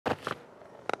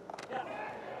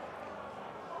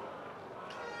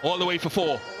All the way for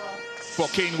 4 for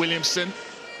Kane Williamson,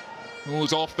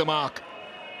 who's off the mark.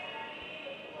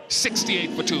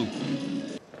 68 for 2.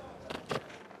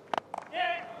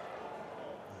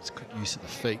 It's good use of the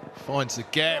feet, finds the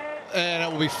gap, and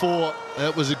it will be 4.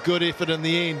 It was a good effort in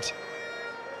the end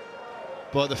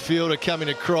by the fielder coming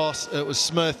across. It was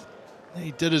Smith.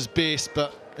 He did his best,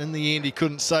 but in the end he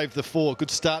couldn't save the 4.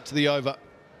 Good start to the over.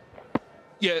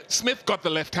 Yeah, Smith got the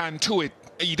left hand to it.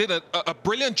 He did a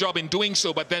brilliant job in doing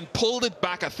so, but then pulled it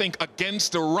back, I think,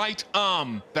 against the right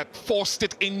arm that forced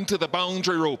it into the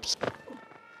boundary ropes.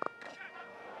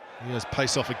 Here's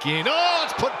pace off again. Oh,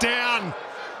 it's put down.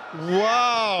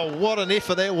 Wow, what an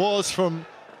effort that was from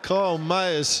Kyle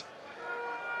Mayers.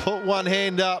 Put one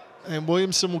hand up, and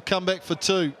Williamson will come back for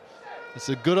 2. It's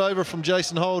a good over from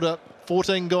Jason Holder.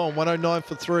 14 gone, 109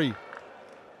 for 3.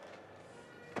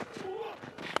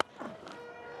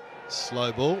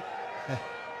 Slow ball.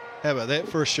 How about that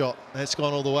for a shot? That's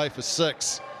gone all the way for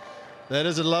 6. That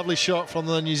is a lovely shot from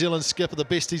the New Zealand skipper, the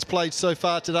best he's played so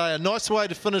far today. A nice way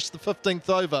to finish the 15th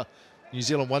over. New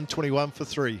Zealand 121 for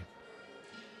 3.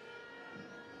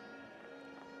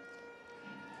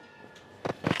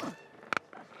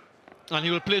 And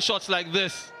he will play shots like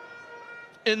this.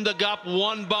 In the gap,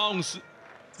 one bounce.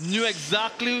 Knew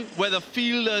exactly where the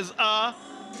fielders are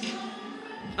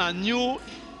and knew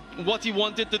what he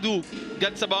wanted to do.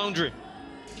 Gets a boundary.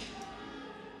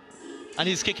 And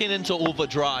he's kicking into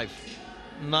overdrive.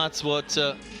 And that's what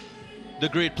the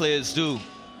great players do.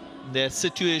 Their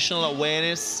situational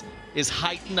awareness is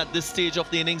heightened at this stage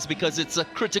of the innings because it's a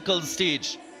critical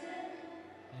stage.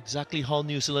 Exactly how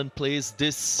New Zealand plays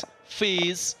this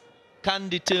phase can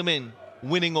determine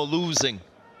winning or losing.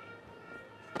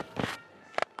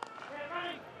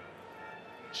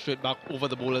 Straight back over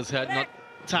the bowler's head, not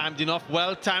timed enough.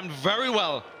 Well timed, very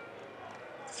well.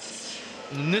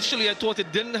 Initially, I thought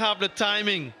it didn't have the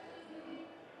timing.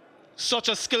 Such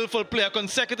a skillful player,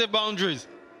 consecutive boundaries.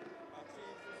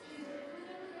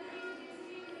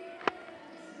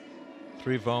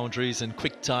 3 boundaries in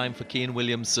quick time for Kane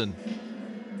Williamson.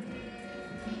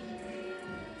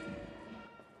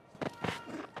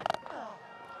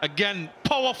 Again,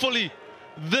 powerfully.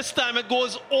 This time it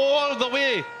goes all the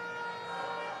way.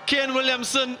 Kane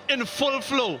Williamson in full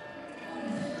flow.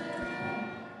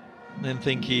 I didn't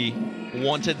think he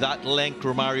wanted that length,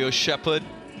 Romario Shepherd,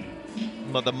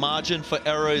 but the margin for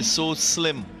error is so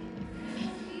slim.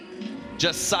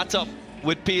 Just sat up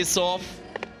with pace off,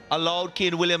 allowed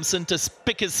Kane Williamson to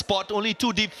pick his spot. Only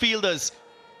 2 deep fielders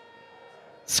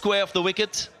square of the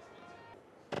wicket.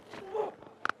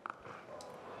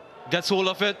 Gets hold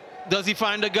of it. Does he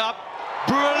find the gap?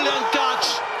 Brilliant catch.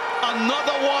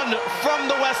 Another one from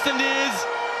the West Indies.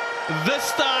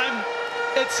 This time,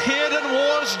 it's Hayden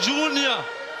Walsh Jr.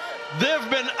 They've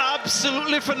been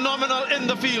absolutely phenomenal in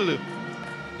the field.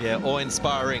 Yeah,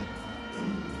 awe-inspiring.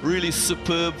 Really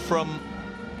superb from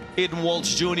Hayden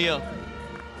Walsh Jr.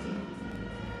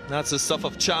 That's the stuff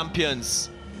of champions.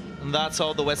 And that's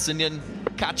how the West Indian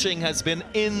catching has been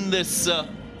in this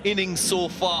innings so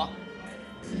far.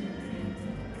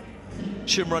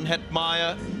 Shimron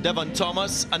Hetmeyer, Devon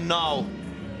Thomas, and now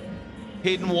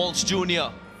Hayden Walsh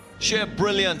Jr. Sheer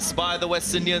brilliance by the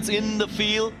West Indians in the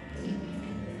field.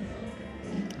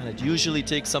 And it usually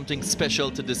takes something special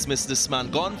to dismiss this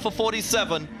man. Gone for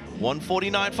 47,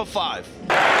 149 for 5.